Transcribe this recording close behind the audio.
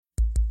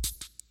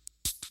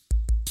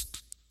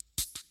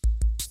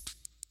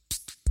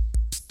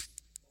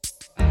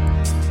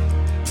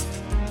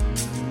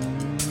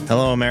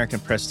Hello, American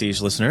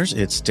Prestige listeners.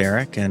 It's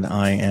Derek, and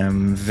I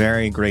am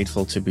very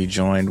grateful to be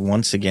joined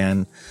once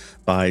again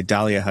by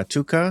Dalia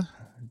Hatuqa.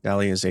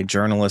 Dalia is a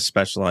journalist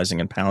specializing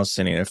in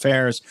Palestinian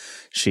affairs.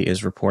 She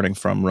is reporting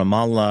from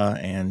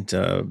Ramallah and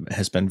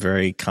has been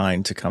very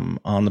kind to come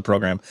on the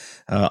program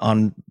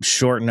on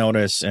short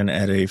notice and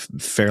at a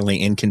fairly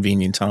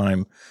inconvenient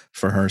time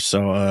for her.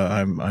 So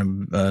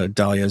I'm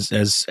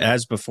Dalia,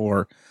 as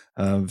before,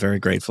 very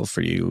grateful for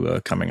you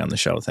coming on the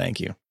show. Thank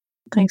you.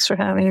 Thanks for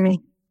having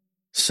me.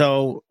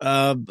 So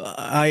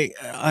I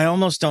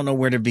almost don't know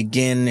where to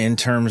begin in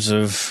terms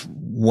of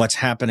what's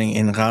happening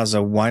in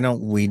Gaza. Why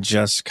don't we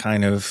just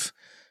kind of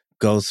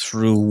go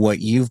through what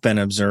you've been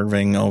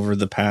observing over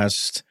the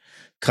past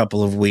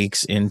couple of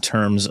weeks in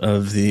terms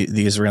of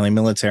the Israeli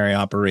military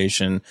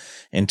operation,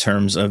 in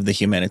terms of the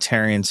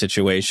humanitarian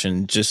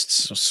situation,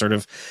 just sort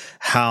of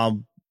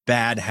how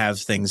bad have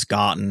things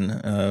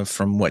gotten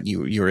from what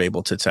you were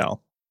able to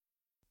tell?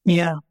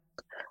 Yeah.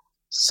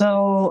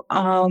 So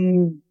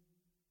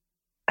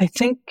I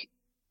think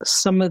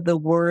some of the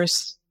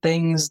worst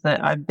things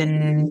that I've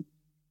been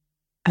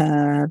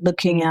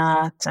looking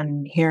at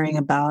and hearing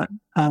about,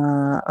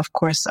 of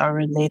course, are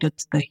related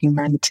to the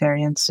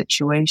humanitarian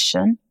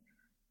situation,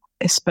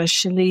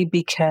 especially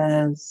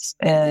because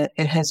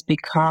it has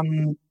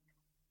become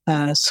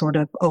sort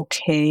of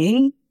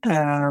okay.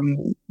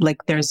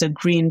 Like there's a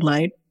green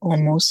light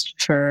almost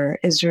for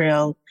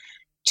Israel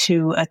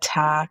to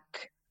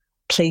attack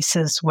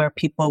places where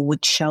people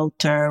would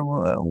shelter,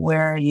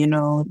 where,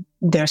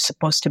 they're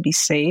supposed to be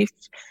safe.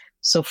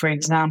 So, for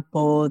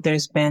example,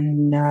 there's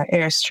been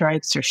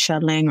airstrikes or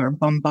shelling or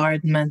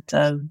bombardment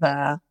of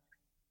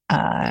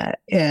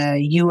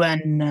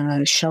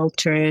UN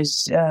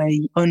shelters,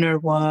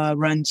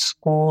 UNRWA-run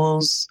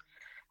schools,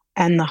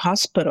 and the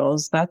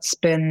hospitals. That's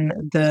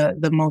been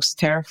the most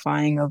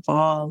terrifying of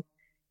all,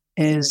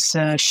 is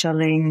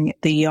shelling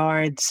the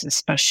yards,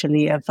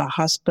 especially of the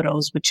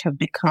hospitals, which have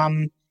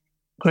become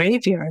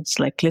graveyards,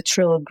 like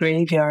literal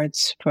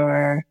graveyards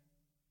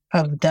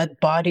of dead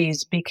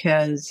bodies,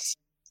 because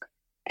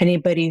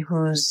anybody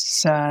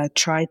who's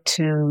tried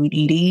to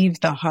leave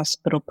the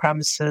hospital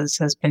premises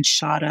has been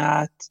shot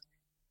at.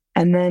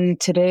 And then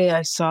today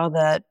I saw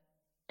that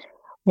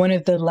one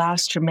of the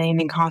last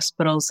remaining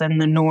hospitals in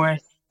the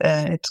north,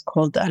 it's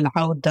called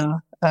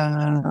Al-Auda,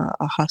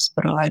 a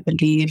hospital, I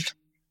believe.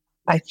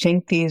 I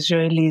think the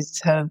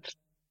Israelis have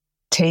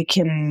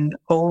taken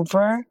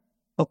over,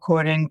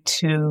 according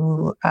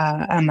to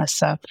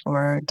MSF,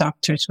 or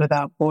Doctors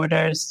Without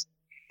Borders.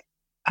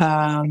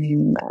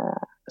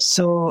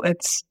 So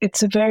it's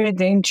a very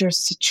dangerous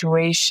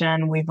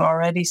situation. We've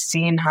already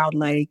seen how,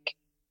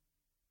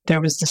 there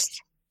was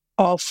this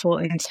awful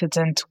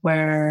incident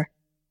where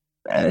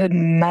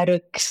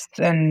medics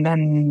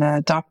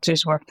and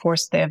doctors were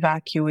forced to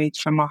evacuate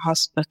from a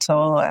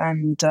hospital,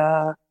 and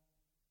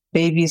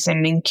babies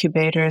in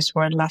incubators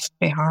were left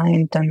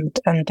behind, and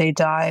they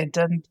died.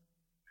 And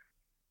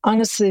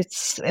honestly,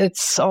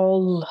 it's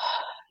all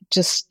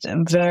just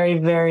very,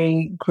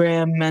 very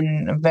grim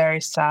and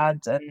very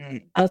sad.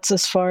 And that's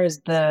as far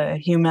as the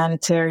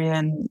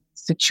humanitarian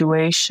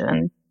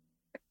situation.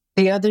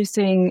 The other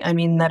thing,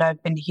 that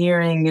I've been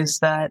hearing is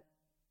that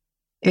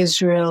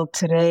Israel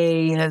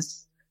today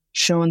has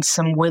shown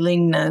some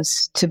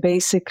willingness to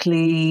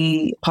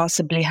basically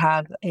possibly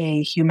have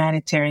a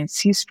humanitarian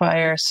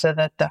ceasefire so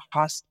that the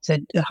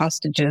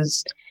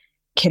hostages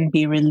can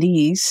be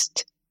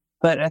released.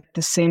 But at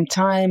the same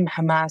time,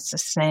 Hamas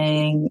is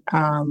saying,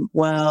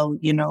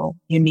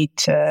 we need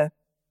to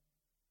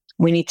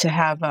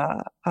have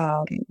an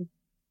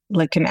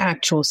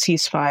actual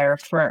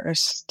ceasefire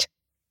first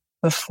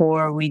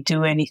before we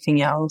do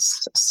anything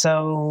else.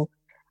 So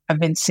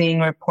I've been seeing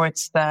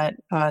reports that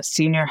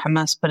senior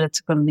Hamas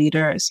political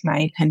leader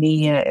Ismail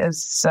Haniyeh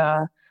is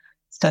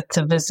set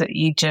to visit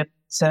Egypt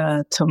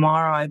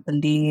tomorrow, I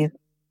believe,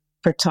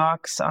 for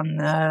talks on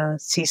the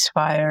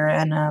ceasefire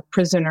and a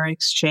prisoner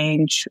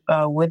exchange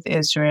with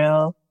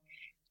Israel.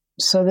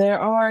 So there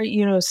are,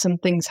 some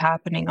things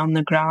happening on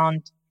the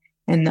ground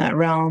in that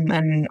realm,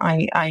 and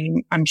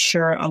I'm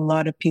sure a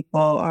lot of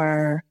people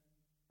are,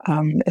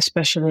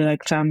 especially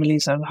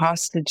families of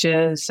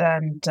hostages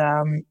and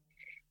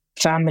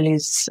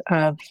families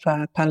of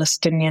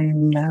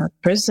Palestinian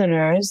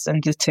prisoners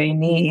and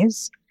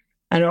detainees.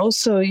 And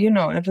also,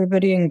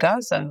 everybody in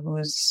Gaza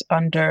who's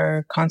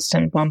under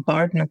constant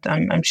bombardment.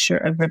 I'm sure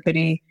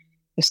everybody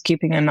is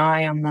keeping an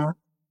eye on that.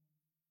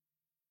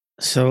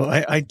 So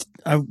I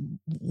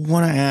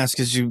want to ask,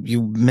 as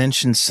you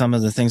mentioned some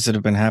of the things that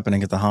have been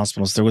happening at the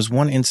hospitals. There was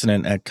one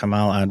incident at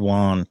Kamal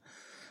Adwan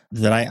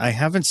that I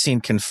haven't seen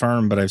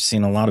confirmed, but I've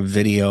seen a lot of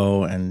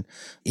video and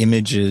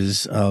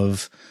images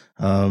of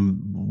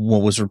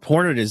what was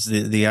reported is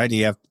the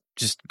IDF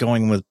just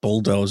going with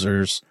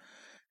bulldozers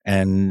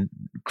and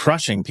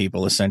crushing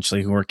people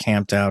essentially who are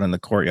camped out in the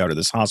courtyard of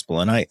this hospital.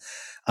 And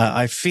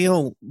I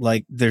feel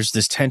like there's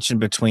this tension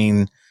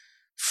between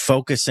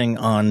focusing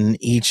on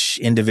each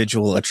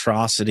individual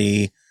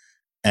atrocity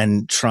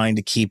and trying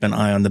to keep an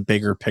eye on the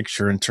bigger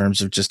picture in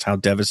terms of just how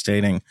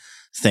devastating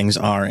things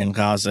are in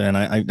Gaza. And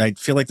I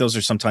feel like those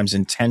are sometimes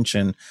in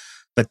tension.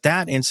 But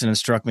that incident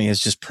struck me as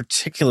just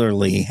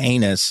particularly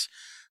heinous.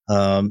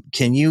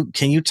 Can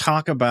you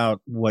talk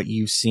about what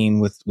you've seen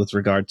with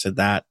regard to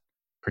that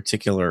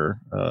particular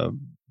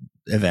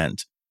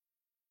event?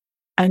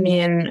 I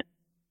mean,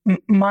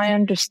 my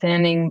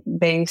understanding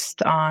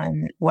based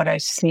on what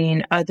I've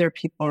seen other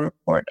people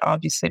report,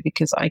 obviously,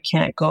 because I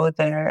can't go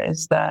there,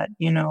 is that,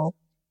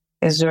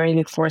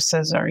 Israeli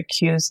forces are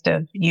accused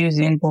of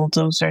using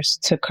bulldozers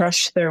to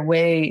crush their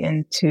way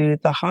into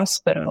the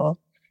hospital.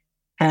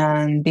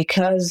 And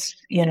because,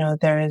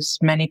 there's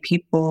many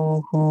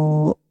people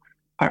who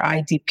are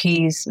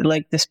IDPs,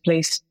 like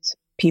displaced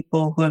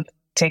people who have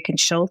taken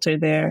shelter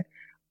there,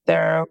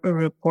 there are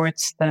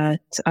reports that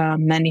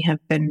many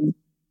have been,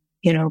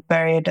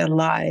 buried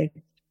alive.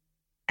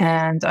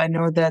 And I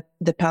know that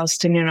the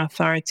Palestinian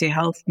Authority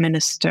Health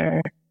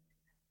Minister,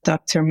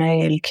 Dr.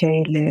 May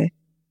El-Kaili,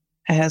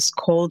 has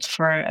called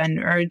for an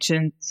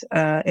urgent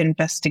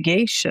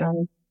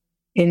investigation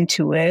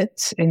into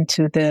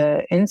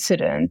the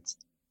incident,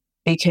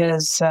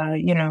 because,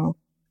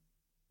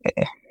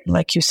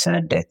 like you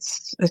said,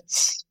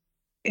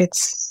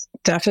 it's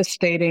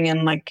devastating.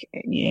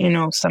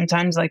 And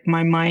sometimes I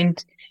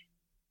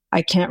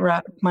can't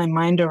wrap my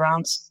mind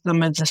around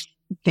some of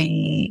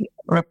the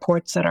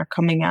reports that are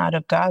coming out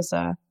of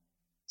Gaza.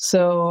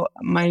 So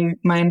my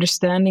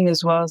understanding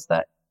as well is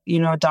that,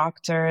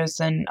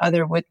 doctors and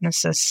other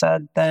witnesses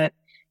said that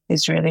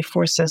Israeli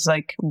forces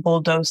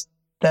bulldozed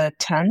the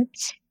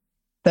tents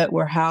that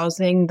were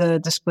housing the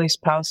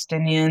displaced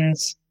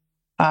Palestinians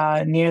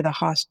near the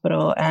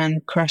hospital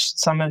and crushed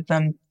some of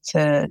them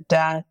to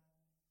death.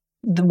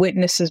 The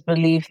witnesses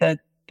believe that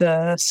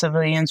the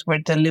civilians were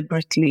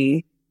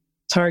deliberately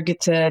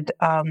targeted.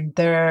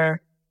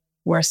 There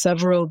were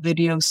several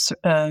videos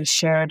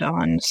shared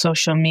on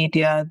social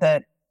media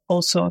that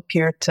also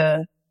appear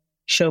to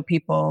show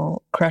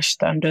people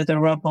crushed under the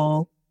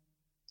rubble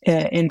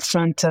in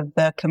front of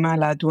the Kamal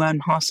Adwan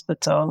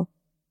hospital.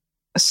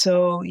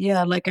 So,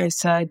 yeah, like I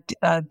said,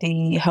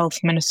 the health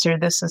minister,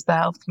 this is the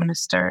health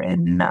minister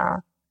in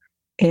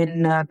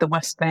the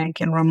West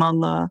Bank, in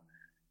Ramallah,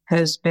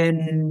 has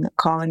been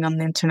calling on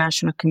the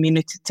international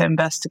community to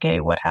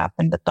investigate what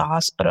happened at the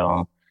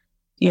hospital.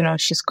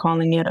 She's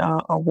calling it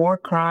a war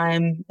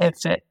crime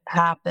if it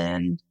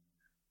happened,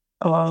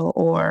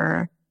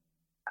 or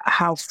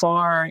how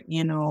far,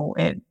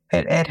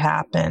 it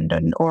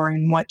happened, or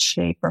in what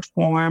shape or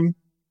form.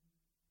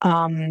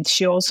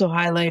 She also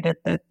highlighted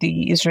that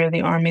the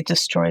Israeli army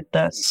destroyed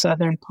the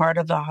southern part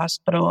of the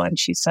hospital, and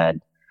she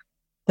said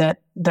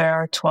that there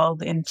are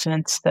 12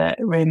 infants that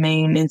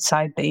remain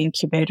inside the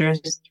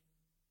incubators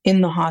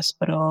in the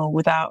hospital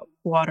without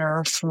water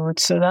or food.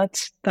 So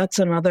that's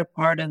another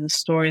part of the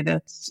story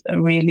that's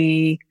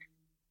really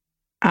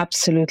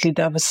absolutely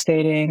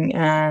devastating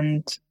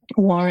and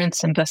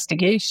warrants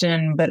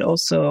investigation, but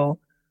also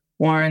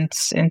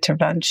warrants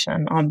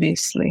intervention,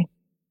 obviously.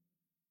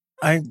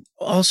 I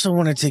also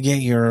wanted to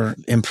get your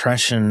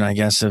impression, I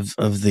guess,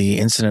 of the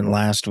incident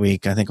last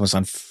week. I think it was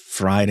on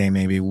Friday,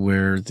 maybe,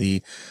 where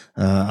the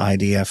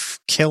IDF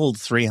killed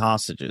 3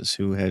 hostages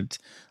who had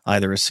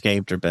either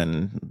escaped or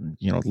been,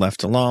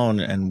 left alone,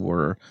 and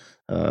were.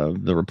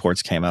 The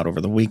reports came out over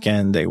the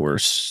weekend. They were,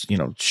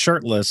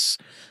 shirtless.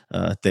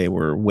 They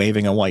were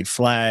waving a white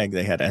flag.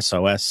 They had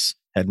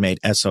made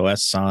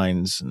SOS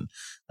signs and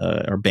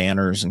or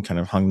banners and kind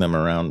of hung them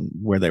around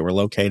where they were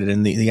located.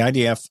 And the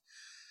IDF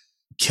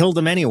killed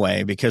them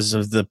anyway because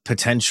of the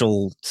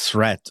potential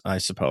threat, I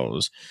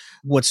suppose.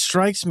 What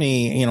strikes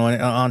me,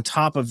 on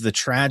top of the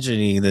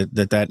tragedy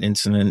that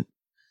incident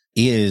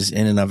is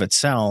in and of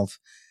itself,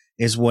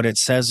 is what it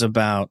says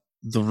about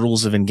the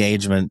rules of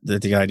engagement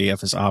that the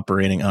IDF is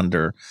operating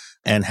under.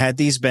 And had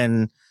these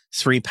been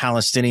 3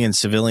 Palestinian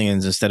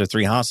civilians instead of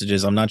 3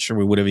 hostages, I'm not sure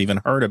we would have even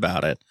heard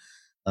about it,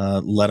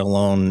 let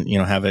alone,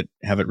 have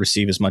it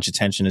receive as much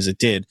attention as it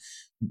did.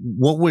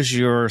 What was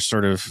your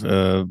sort of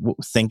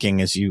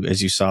thinking as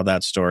you saw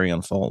that story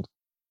unfold?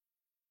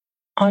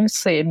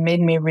 Honestly, it made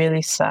me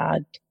really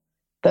sad.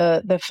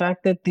 The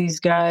fact that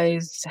these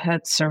guys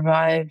had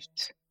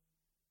survived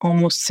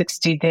almost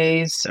 60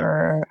 days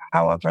or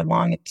however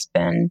long it's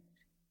been,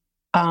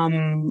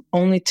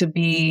 only to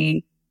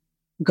be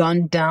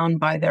gunned down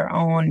by their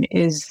own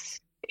is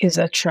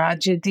a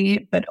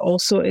tragedy, but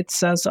also it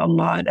says a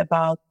lot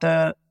about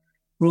the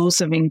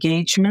rules of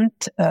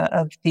engagement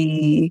of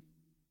the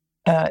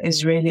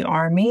Israeli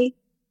army.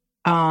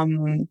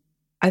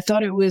 I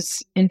thought it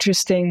was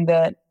interesting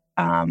that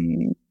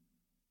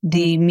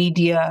the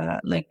media,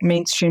 like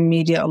mainstream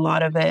media, a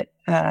lot of it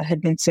had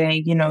been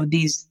saying,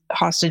 these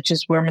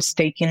hostages were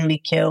mistakenly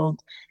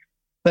killed.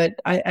 But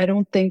I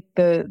don't think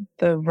the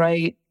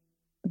right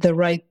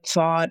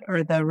thought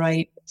or the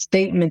right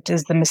statement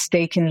is the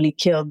mistakenly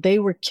killed. They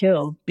were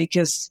killed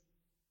because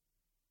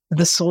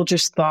the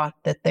soldiers thought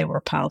that they were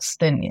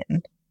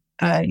Palestinian,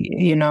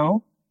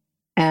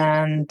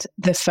 and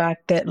the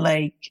fact that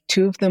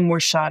 2 of them were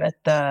shot at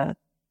the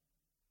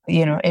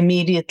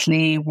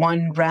immediately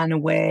one ran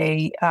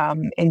away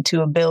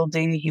into a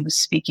building. He was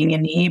speaking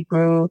in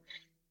Hebrew,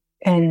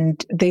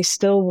 and they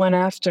still went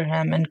after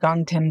him and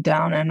gunned him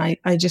down. And I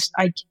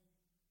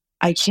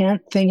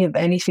can't think of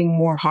anything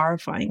more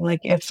horrifying.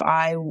 Like if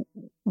I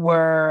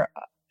were,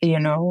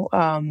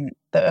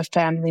 a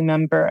family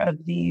member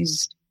of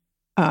these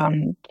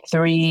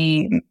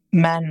three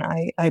men,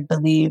 I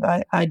believe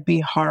I'd be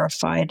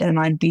horrified, and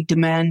I'd be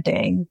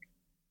demanding.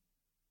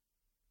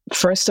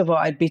 First of all,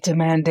 I'd be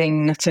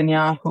demanding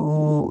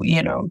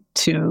Netanyahu,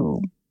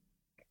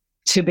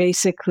 to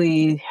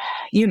basically,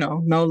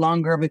 no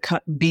longer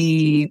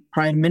be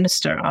prime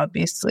minister,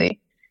 obviously,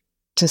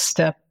 to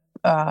step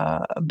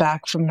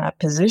back from that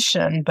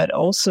position, but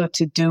also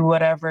to do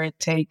whatever it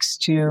takes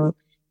to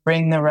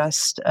bring the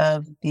rest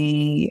of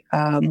the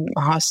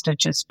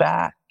hostages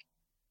back.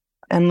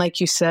 And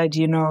like you said,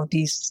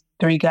 these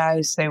three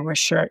guys, they were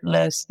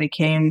shirtless. They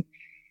came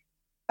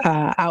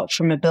out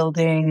from a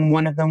building.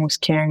 One of them was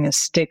carrying a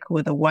stick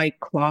with a white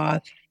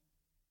cloth.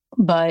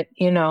 But,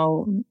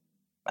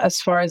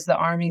 as far as the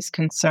army's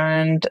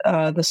concerned,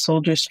 the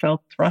soldiers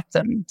felt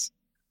threatened.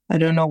 I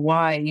don't know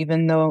why,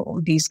 even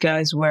though these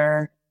guys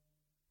were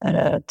at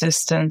a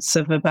distance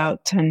of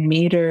about 10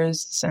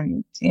 meters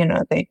and,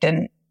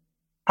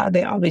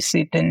 they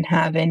obviously didn't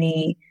have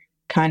any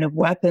kind of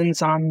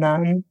weapons on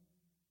them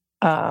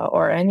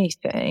or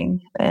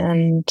anything.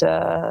 And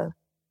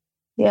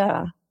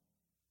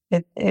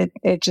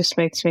it just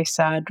makes me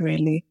sad,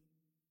 really.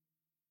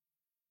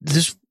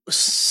 There's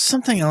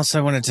something else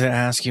I wanted to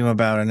ask you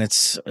about, and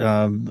it's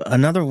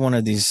another one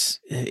of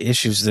these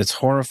issues that's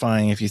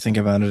horrifying if you think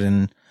about it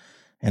in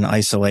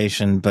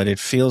isolation, but it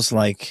feels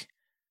like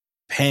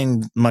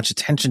paying much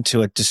attention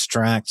to it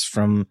distracts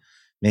from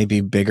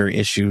maybe bigger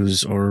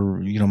issues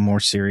or, even more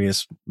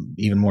serious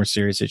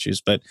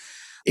issues. But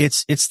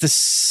it's the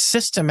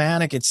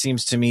systematic, it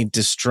seems to me,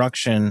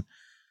 destruction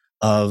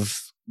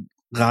of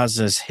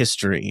Gaza's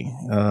history.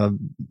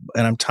 And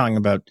I'm talking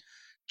about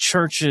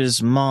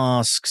churches,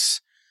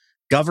 mosques,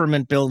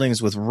 government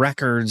buildings with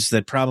records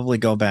that probably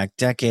go back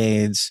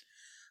decades.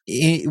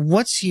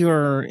 What's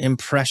your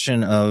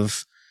impression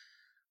of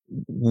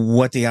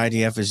what the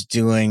IDF is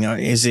doing?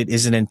 Is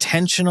it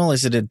intentional?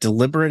 Is it a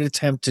deliberate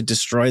attempt to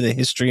destroy the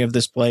history of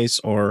this place,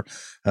 or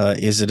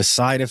is it a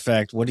side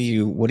effect? What do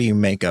you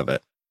make of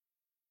it?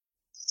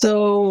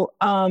 So,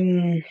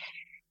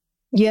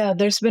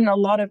 there's been a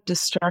lot of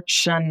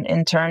destruction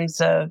in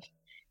terms of,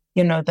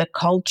 the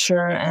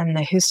culture and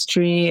the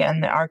history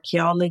and the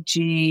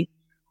archaeology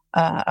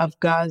of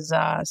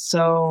Gaza.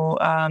 So,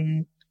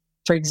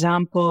 for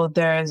example,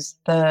 there's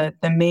the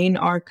main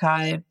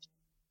archive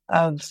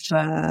of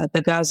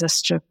the Gaza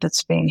Strip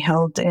that's being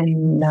held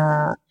in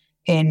the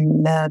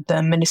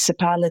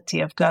municipality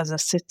of Gaza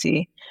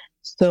City.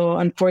 So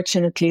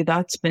unfortunately,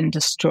 that's been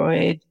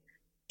destroyed.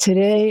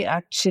 Today,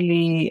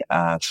 actually,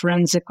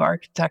 Forensic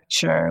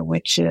Architecture,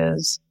 which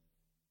is,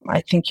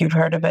 I think you've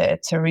heard of it,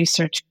 it's a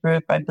research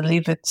group. I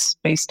believe it's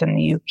based in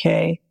the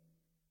UK.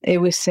 It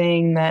was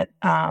saying that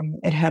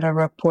it had a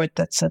report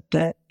that said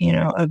that,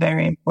 a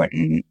very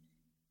important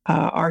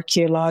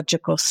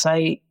archaeological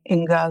site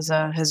in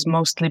Gaza has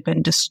mostly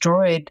been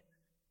destroyed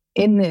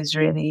in the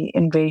Israeli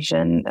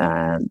invasion.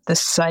 The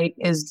site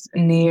is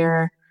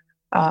near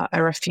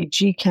a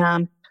refugee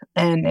camp,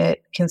 and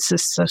it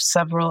consists of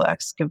several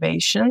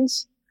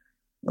excavations,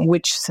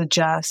 which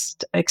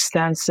suggest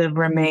extensive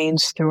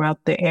remains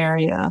throughout the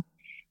area.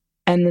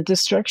 And the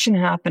destruction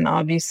happened,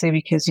 obviously,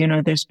 because,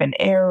 there's been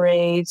air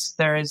raids,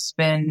 there's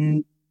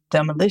been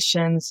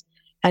demolitions,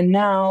 and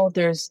now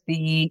there's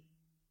the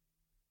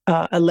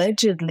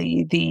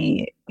allegedly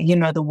the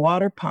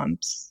water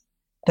pumps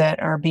that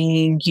are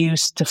being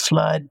used to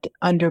flood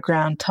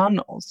underground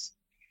tunnels.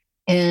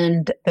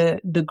 And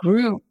the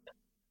group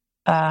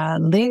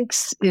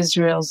links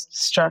Israel's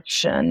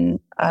destruction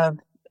of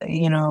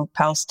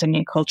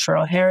Palestinian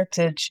cultural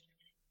heritage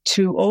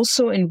to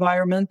also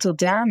environmental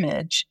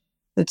damage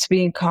that's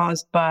being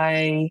caused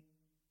by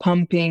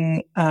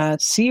pumping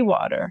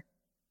seawater.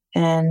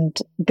 And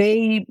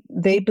they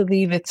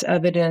believe it's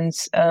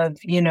evidence of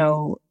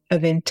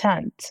of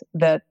intent,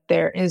 that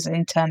there is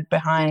intent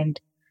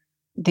behind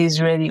the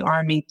Israeli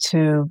army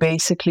to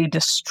basically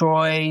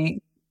destroy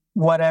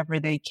whatever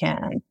they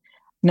can.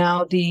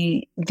 Now,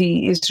 the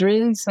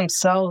Israelis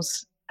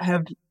themselves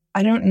have,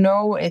 I don't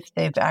know if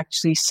they've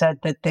actually said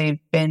that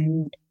they've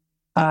been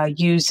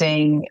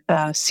using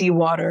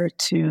seawater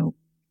to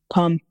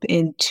pump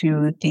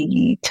into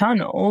the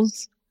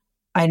tunnels.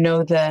 I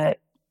know that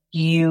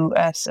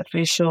U.S.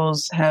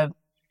 officials have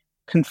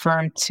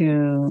confirmed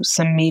to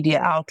some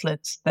media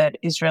outlets that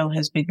Israel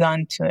has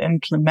begun to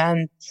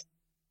implement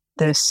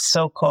this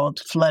so-called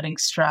flooding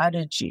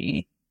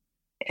strategy.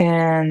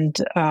 And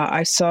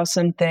I saw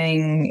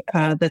something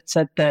that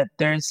said that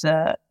there's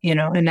a,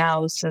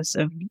 analysis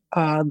of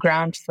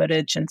ground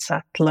footage and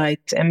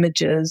satellite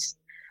images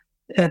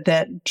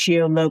that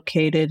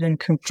geolocated and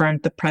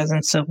confirmed the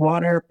presence of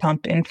water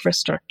pump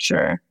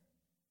infrastructure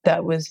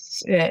that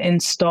was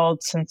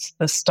installed since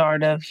the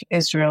start of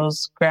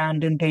Israel's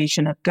ground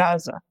invasion of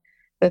Gaza.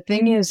 the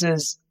thing is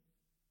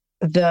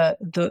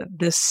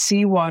the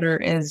seawater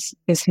is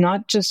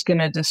not just going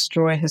to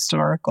destroy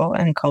historical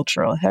and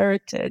cultural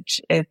heritage.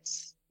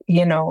 It's,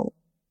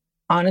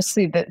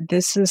 honestly, that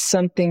this is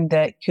something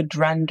that could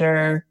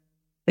render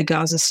the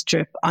Gaza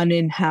Strip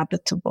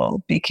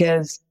uninhabitable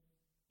because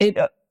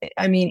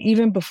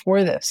even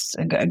before this,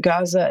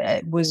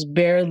 Gaza was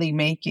barely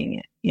making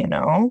it.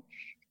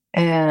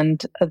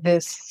 And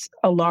this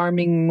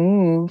alarming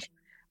move,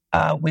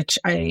 which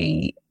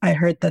I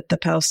heard that the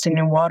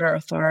Palestinian Water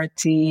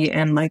Authority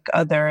and like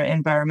other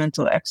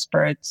environmental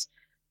experts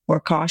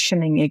were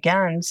cautioning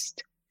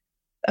against,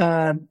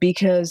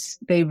 because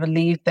they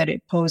believe that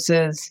it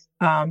poses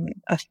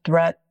a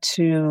threat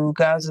to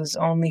Gaza's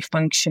only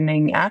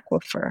functioning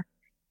aquifer,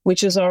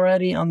 which is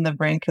already on the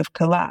brink of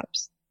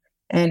collapse.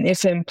 And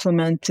if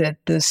implemented,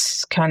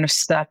 this kind of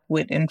step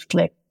would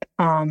inflict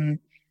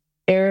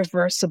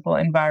irreversible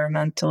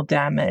environmental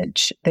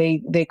damage.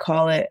 They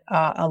call it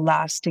a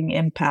lasting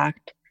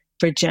impact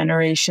for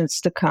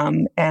generations to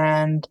come,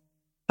 and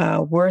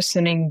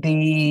worsening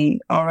the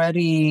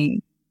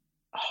already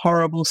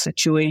horrible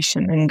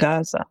situation in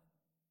Gaza.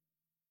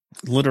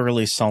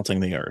 Literally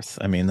salting the earth.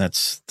 I mean,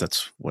 that's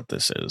what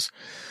this is.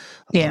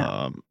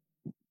 Yeah.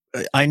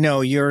 I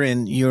know you're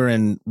in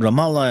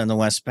Ramallah in the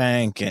West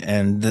Bank,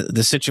 and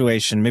the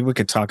situation. Maybe we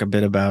could talk a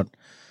bit about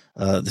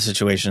the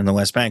situation in the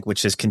West Bank,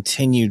 which has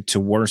continued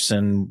to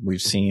worsen.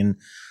 We've seen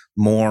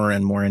more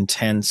and more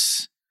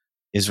intense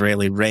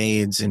Israeli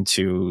raids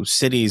into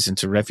cities,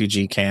 into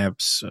refugee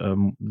camps,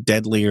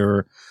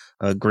 deadlier,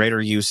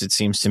 greater use, it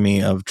seems to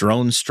me, of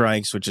drone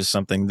strikes, which is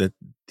something that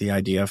the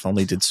IDF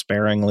only did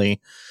sparingly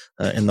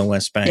in the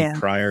West Bank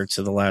prior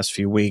to the last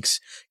few weeks.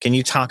 Can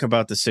you talk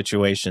about the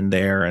situation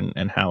there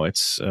and how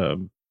it's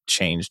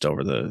changed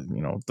over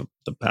the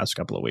past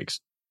couple of weeks?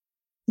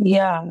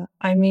 Yeah,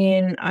 I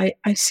mean, I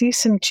see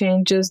some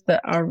changes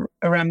that are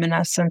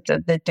reminiscent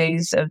of the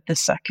days of the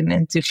Second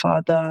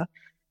Intifada,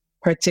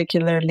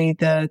 particularly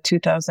the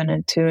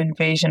 2002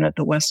 invasion of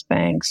the West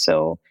Bank.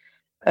 So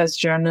as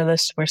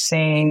journalists, we're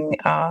seeing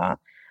an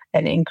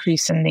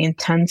increase in the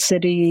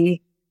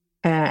intensity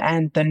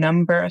and the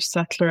number of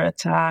settler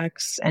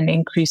attacks, an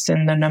increase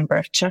in the number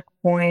of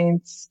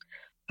checkpoints,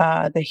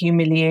 the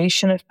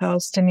humiliation of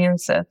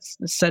Palestinians at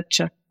said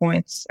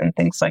checkpoints and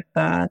things like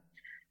that.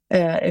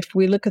 If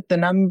we look at the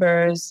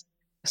numbers,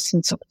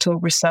 since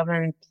October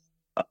 7th,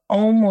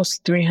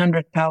 almost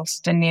 300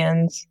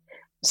 Palestinians,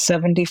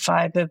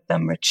 75 of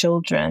them are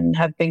children,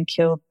 have been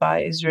killed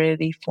by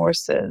Israeli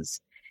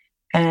forces.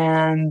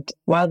 And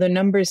while the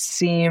numbers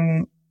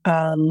seem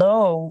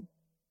low,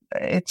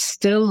 it's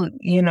still,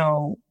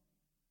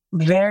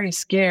 very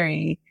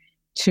scary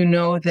to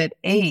know that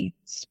 8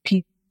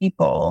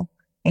 people,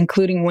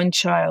 including one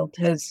child,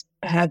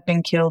 have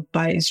been killed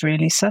by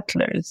Israeli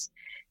settlers,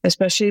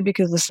 especially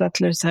because the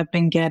settlers have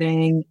been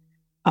getting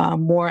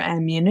more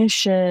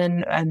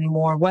ammunition and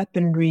more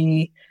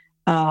weaponry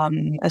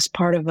as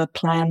part of a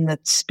plan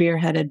that's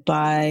spearheaded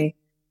by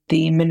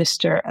the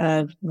minister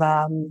of,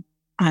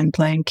 I'm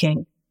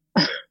blanking,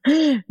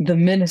 the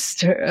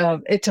minister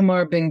of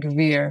Itamar Ben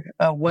Gvir,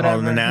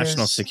 whatever. The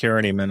national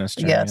security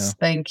minister. Yes, yeah.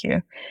 Thank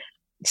you.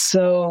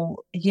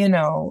 So,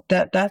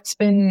 that's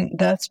been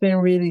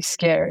really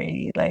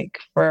scary, like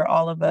for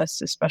all of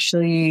us,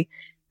 especially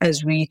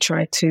as we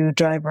try to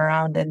drive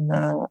around in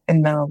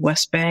the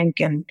West Bank,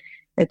 and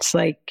it's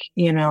like,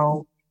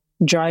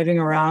 driving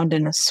around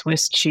in a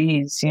Swiss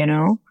cheese,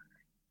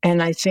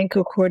 And I think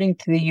according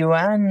to the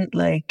UN,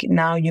 like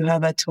now you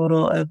have a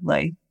total of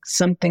like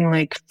something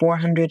like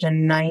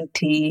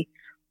 490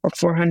 or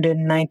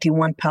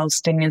 491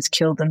 Palestinians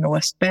killed in the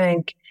West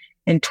Bank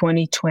in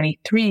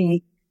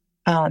 2023,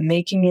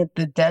 making it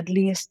the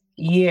deadliest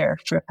year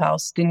for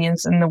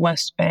Palestinians in the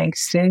West Bank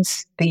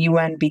since the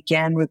UN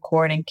began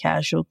recording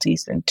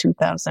casualties in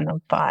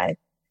 2005.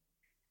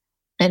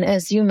 And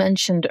as you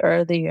mentioned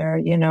earlier,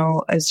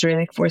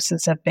 Israeli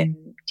forces have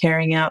been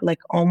carrying out like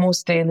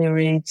almost daily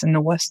raids in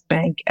the West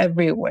Bank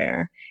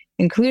everywhere,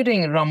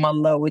 including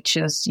Ramallah, which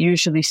is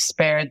usually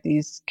spared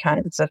these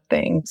kinds of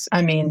things.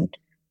 I mean,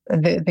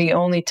 the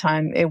only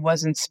time it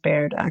wasn't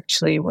spared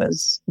actually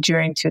was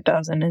during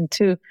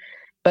 2002.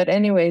 But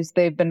anyways,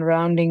 they've been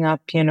rounding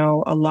up,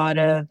 a lot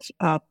of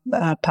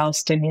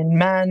Palestinian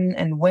men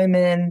and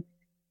women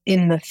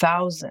in the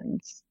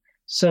thousands.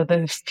 So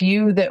the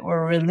few that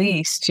were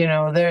released,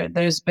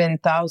 there's been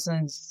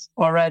thousands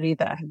already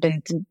that have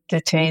been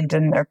detained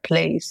in their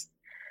place.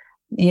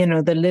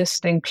 The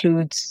list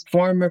includes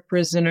former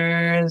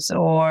prisoners,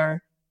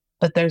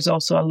 but there's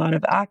also a lot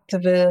of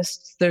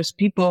activists. There's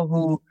people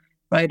who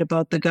write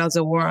about the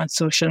Gaza war on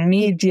social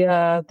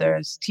media.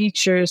 There's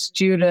teachers,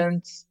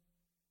 students,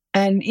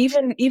 and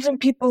even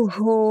people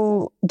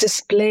who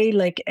display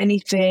like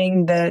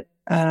anything that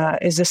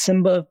is a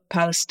symbol of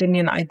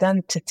Palestinian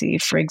identity.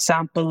 For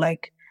example,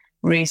 like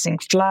raising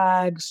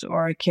flags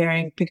or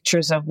carrying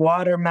pictures of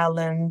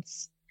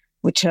watermelons,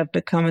 which have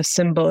become a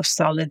symbol of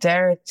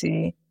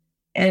solidarity.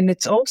 And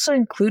it's also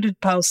included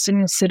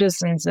Palestinian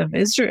citizens of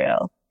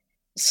Israel.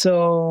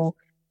 So,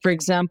 For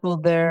example,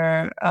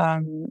 there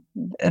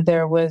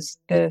was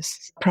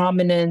this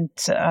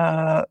prominent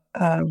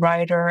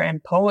writer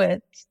and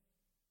poet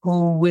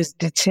who was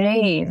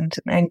detained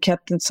and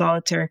kept in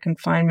solitary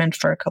confinement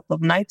for a couple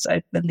of nights,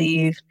 I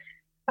believe,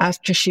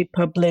 after she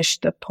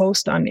published a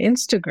post on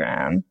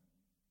Instagram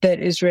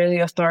that Israeli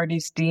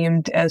authorities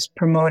deemed as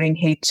promoting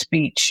hate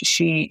speech.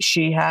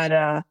 She had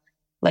a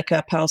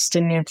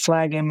Palestinian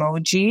flag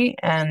emoji,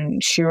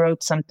 and she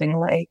wrote something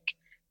like,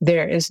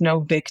 "There is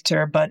no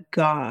victor but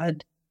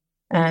God."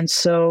 And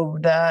so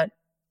that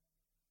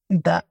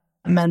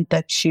meant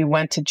that she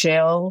went to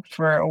jail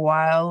for a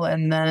while,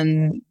 and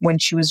then when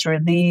she was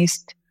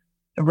released,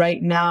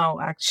 right now,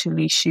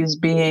 actually, she's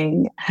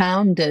being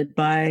hounded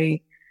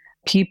by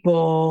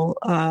people,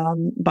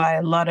 by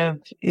a lot of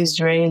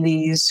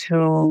Israelis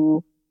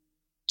who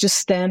just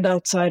stand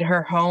outside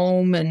her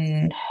home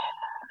and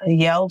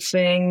yell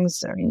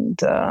things, and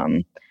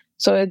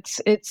so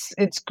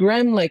it's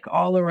grim, like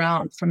all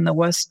around, from the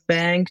West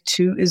Bank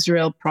to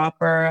Israel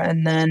proper,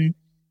 and then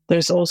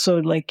there's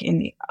also like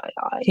in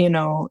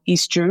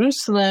East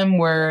Jerusalem,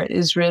 where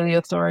Israeli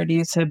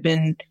authorities have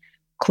been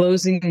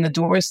closing the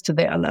doors to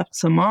the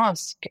Al-Aqsa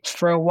Mosque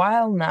for a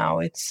while now.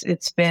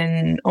 It's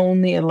been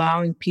only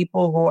allowing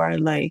people who are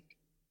like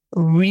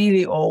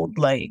really old,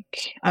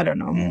 like, I don't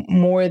know,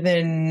 more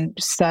than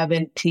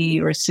 70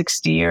 or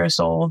 60 years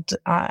old.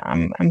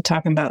 I'm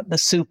talking about the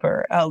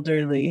super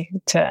elderly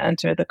to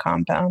enter the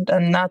compound.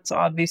 And that's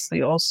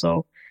obviously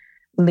also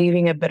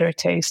leaving a bitter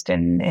taste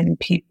in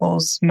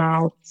people's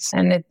mouths.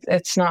 And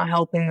it's not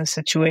helping the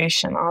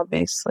situation,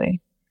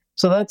 obviously.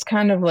 So that's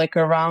kind of like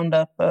a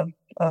roundup of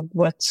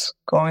what's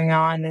going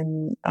on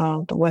in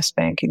the West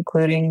Bank,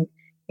 including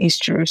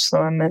East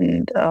Jerusalem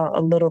and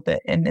a little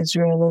bit in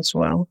Israel as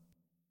well.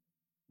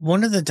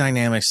 One of the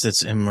dynamics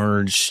that's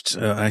emerged,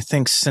 I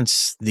think,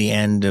 since the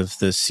end of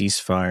the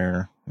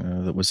ceasefire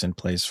that was in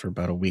place for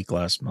about a week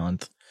last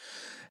month,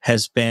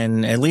 has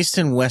been, at least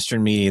in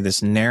Western media,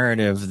 this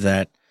narrative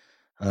that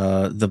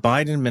the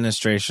Biden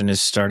administration is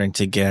starting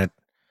to get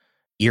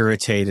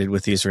irritated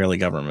with the Israeli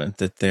government,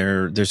 that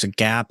there's a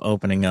gap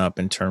opening up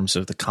in terms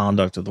of the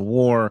conduct of the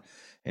war,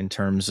 in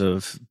terms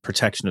of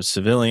protection of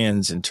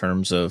civilians, in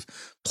terms of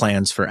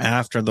plans for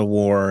after the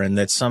war, and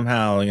that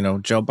somehow,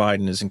 Joe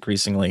Biden is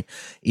increasingly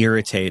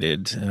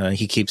irritated.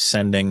 He keeps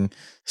sending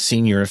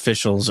senior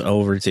officials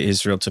over to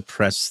Israel to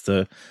press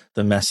the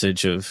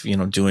message of,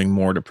 doing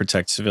more to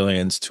protect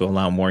civilians, to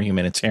allow more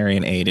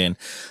humanitarian aid in.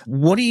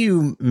 What do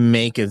you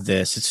make of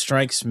this? It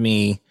strikes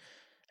me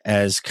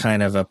as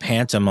kind of a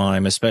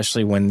pantomime,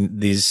 especially when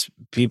these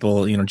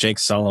people, Jake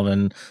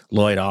Sullivan,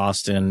 Lloyd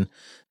Austin,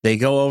 they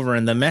go over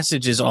and the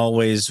message is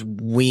always,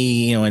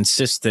 we,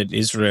 insist that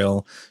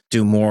Israel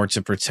do more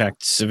to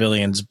protect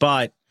civilians,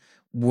 but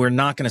we're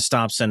not going to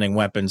stop sending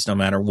weapons no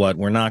matter what.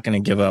 We're not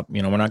going to give up.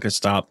 We're not going to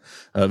stop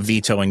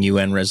vetoing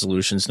UN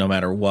resolutions no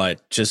matter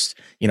what. Just,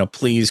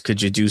 please,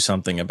 could you do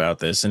something about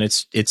this? And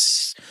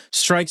it's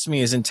strikes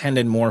me as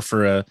intended more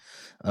for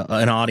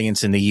an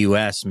audience in the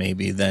U.S.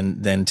 maybe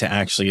than to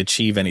actually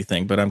achieve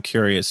anything. But I'm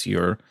curious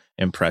your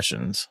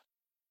impressions.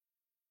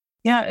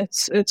 Yeah,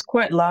 it's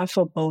quite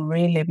laughable,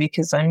 really,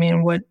 because I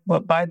mean, what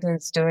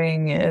Biden's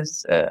doing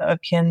is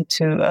akin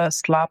to a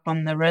slap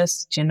on the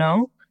wrist,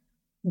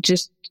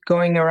 just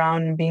going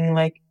around and being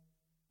like,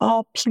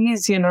 "Oh,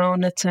 please,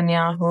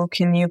 Netanyahu,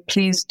 can you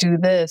please do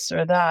this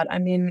or that?" I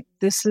mean,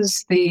 this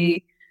is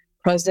the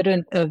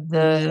president of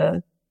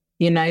the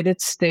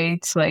United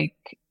States, like,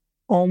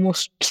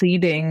 almost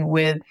pleading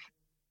with,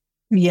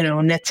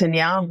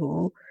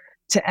 Netanyahu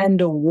to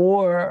end a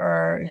war.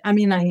 Or, I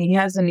mean, he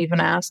hasn't even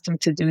asked him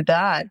to do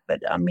that, but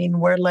I mean,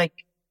 we're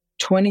like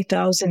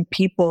 20,000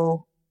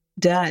 people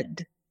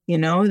dead,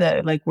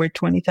 that like we're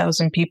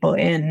 20,000 people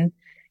in.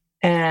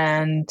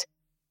 And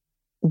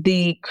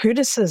the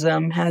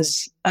criticism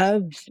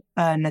of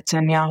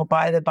Netanyahu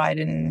by the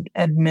Biden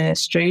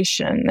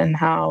administration and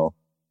how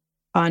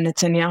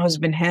Netanyahu has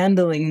been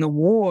handling the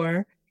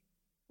war,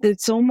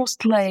 it's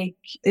almost like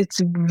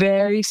it's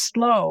very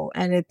slow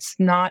and it's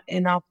not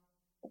enough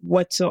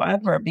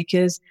whatsoever,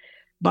 because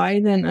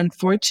Biden,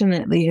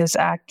 unfortunately, has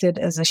acted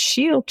as a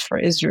shield for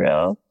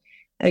Israel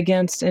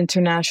against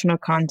international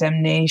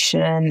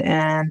condemnation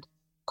and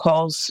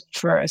calls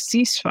for a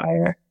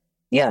ceasefire.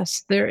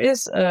 Yes, there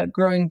is a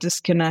growing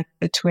disconnect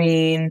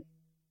between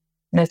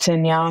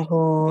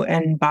Netanyahu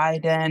and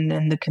Biden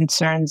and the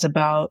concerns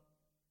about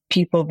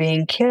people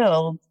being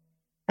killed.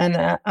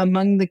 And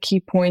among the key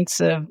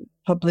points of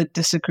public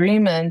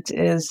disagreement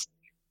is,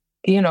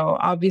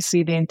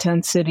 obviously the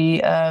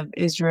intensity of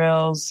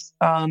Israel's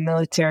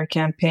military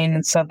campaign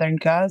in southern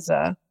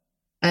Gaza,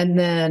 and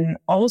then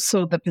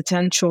also the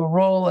potential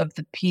role of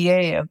the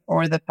PA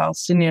or the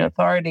Palestinian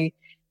Authority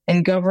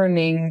in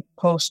governing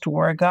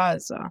post-war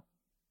Gaza.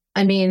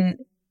 I mean,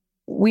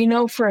 we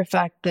know for a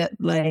fact that,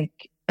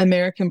 like,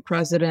 American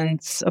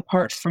presidents,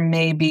 apart from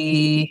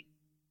maybe,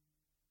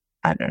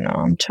 I don't know,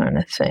 I'm trying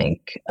to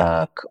think,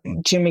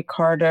 Jimmy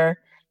Carter,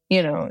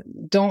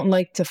 don't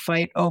like to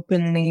fight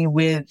openly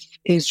with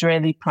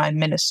Israeli prime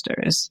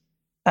ministers.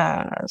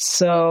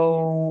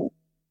 So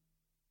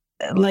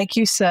like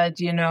you said,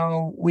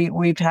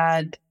 we've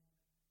had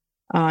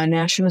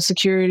National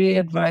Security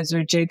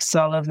Advisor Jake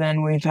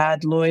Sullivan. We've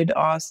had Lloyd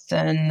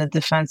Austin, the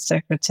Defense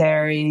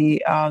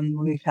Secretary.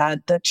 We've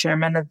had the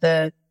chairman of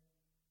the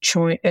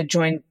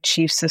Joint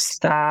Chiefs of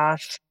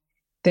Staff.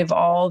 They've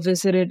all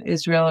visited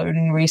Israel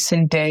in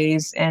recent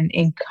days and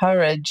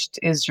encouraged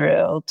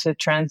Israel to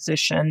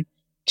transition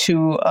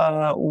to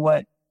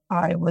what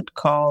I would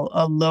call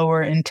a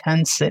lower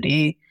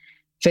intensity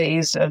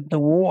phase of the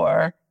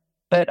war.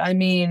 But I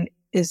mean,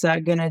 is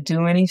that going to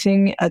do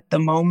anything at the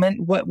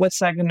moment? What's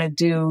that going to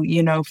do,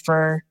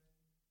 for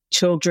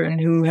children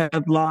who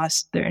have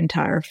lost their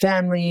entire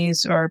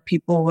families, or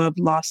people who have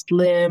lost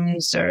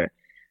limbs? Or,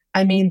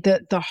 I mean,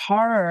 the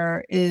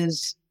horror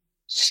is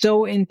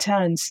so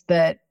intense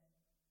that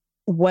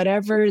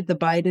whatever the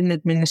Biden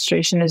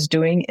administration is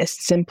doing is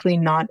simply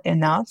not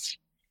enough.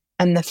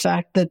 And the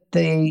fact that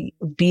they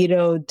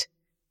vetoed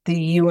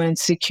the UN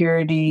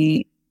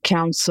Security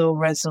Council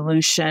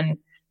resolution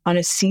on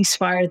a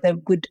ceasefire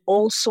that would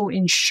also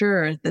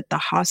ensure that the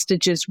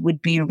hostages would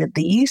be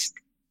released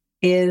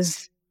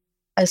is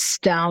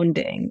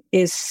astounding,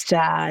 is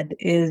sad,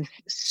 is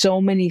so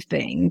many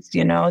things,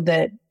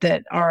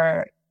 that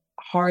are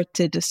hard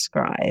to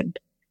describe.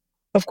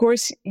 Of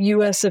course,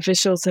 U.S.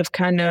 officials have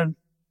kind of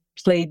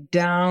played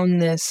down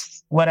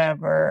this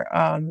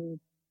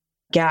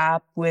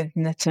gap with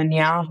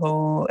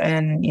Netanyahu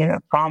and,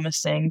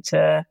 promising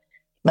to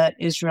let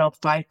Israel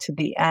fight to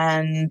the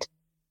end.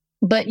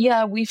 But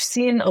yeah, we've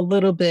seen a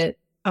little bit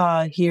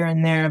here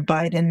and there,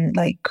 Biden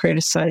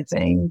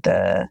criticizing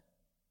the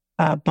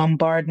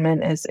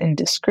bombardment as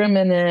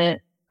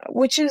indiscriminate,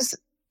 which is,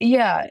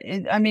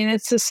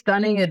 it's a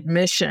stunning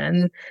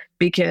admission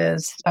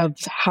because of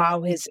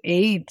how his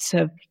aides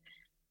have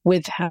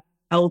withheld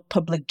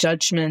public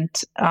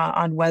judgment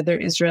on whether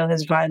Israel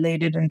has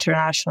violated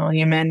international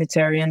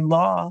humanitarian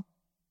law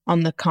on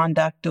the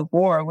conduct of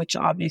war, which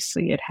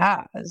obviously it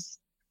has.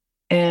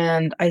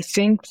 And I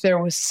think there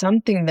was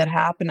something that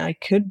happened. I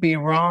could be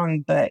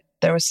wrong, but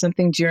there was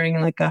something during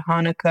a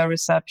Hanukkah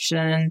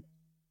reception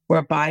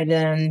where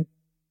Biden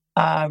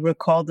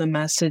recalled the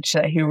message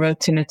that he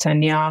wrote to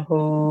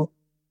Netanyahu,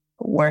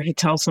 where he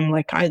tells him,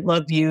 I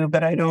love you,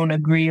 but I don't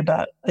agree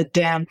about a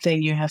damn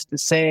thing you have to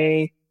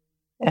say.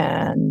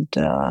 And,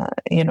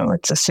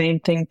 it's the same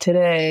thing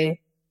today.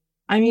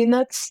 I mean,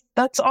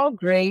 that's all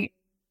great.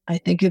 I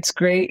think it's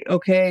great.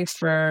 Okay.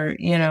 For,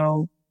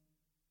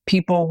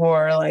 people who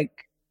are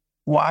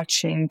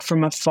watching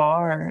from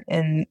afar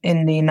in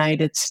the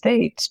United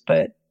States,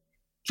 but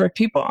for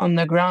people on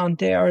the ground,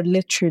 they are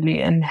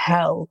literally in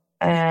hell,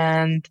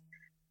 and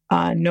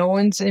no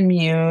one's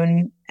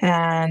immune.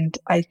 And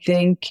I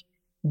think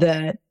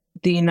that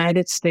the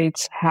United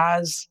States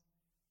has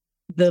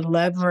the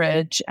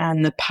leverage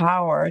and the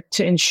power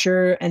to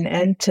ensure an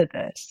end to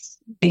this,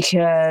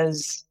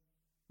 because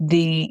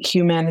the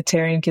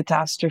humanitarian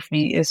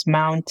catastrophe is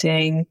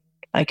mounting.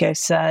 Like I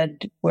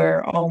said,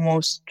 we're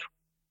almost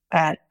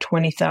at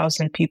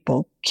 20,000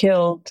 people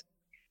killed.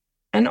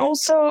 And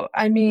also,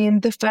 I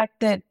mean, the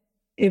fact that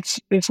if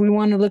we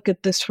want to look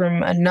at this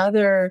from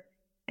another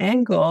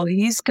angle,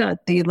 he's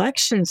got the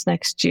elections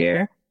next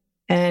year,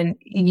 and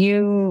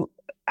you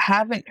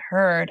haven't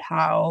heard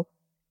how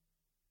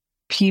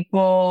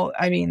people,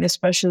 I mean,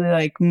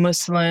 especially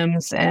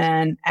Muslims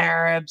and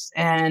Arabs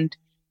and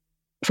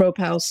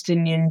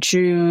pro-Palestinian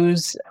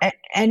Jews,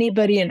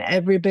 anybody and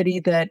everybody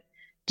that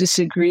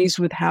disagrees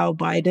with how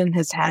Biden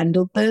has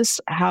handled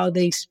this, how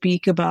they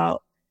speak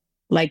about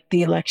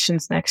the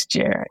elections next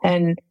year.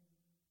 And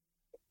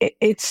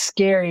it's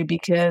scary,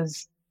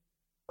 because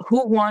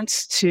who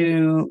wants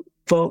to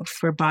vote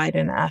for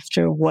Biden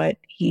after what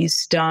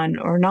he's done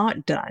or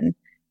not done?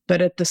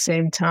 But at the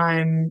same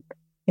time,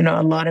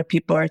 a lot of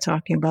people are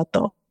talking about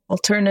the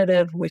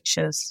alternative, which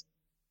is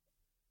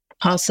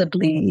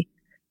possibly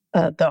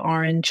the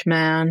orange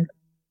man,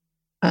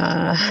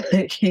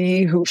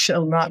 he who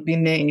shall not be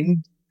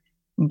named.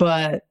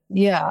 But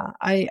yeah,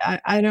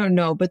 I don't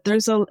know. But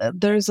there's a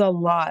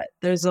lot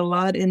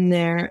in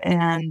there,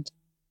 and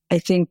I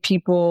think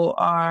people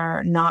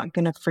are not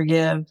going to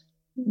forgive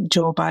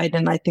Joe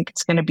Biden. I think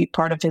it's going to be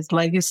part of his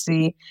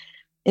legacy,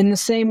 in the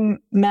same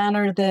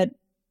manner that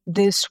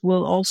this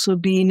will also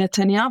be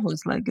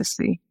Netanyahu's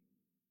legacy.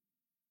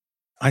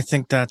 I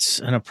think that's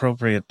an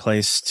appropriate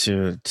place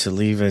to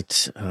leave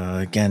it.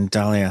 Again,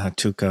 Dalia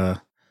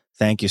Hatuqa,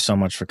 thank you so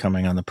much for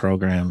coming on the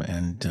program,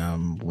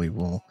 and we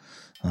will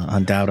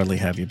undoubtedly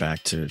have you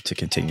back to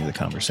continue the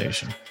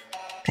conversation.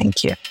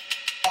 Thank you.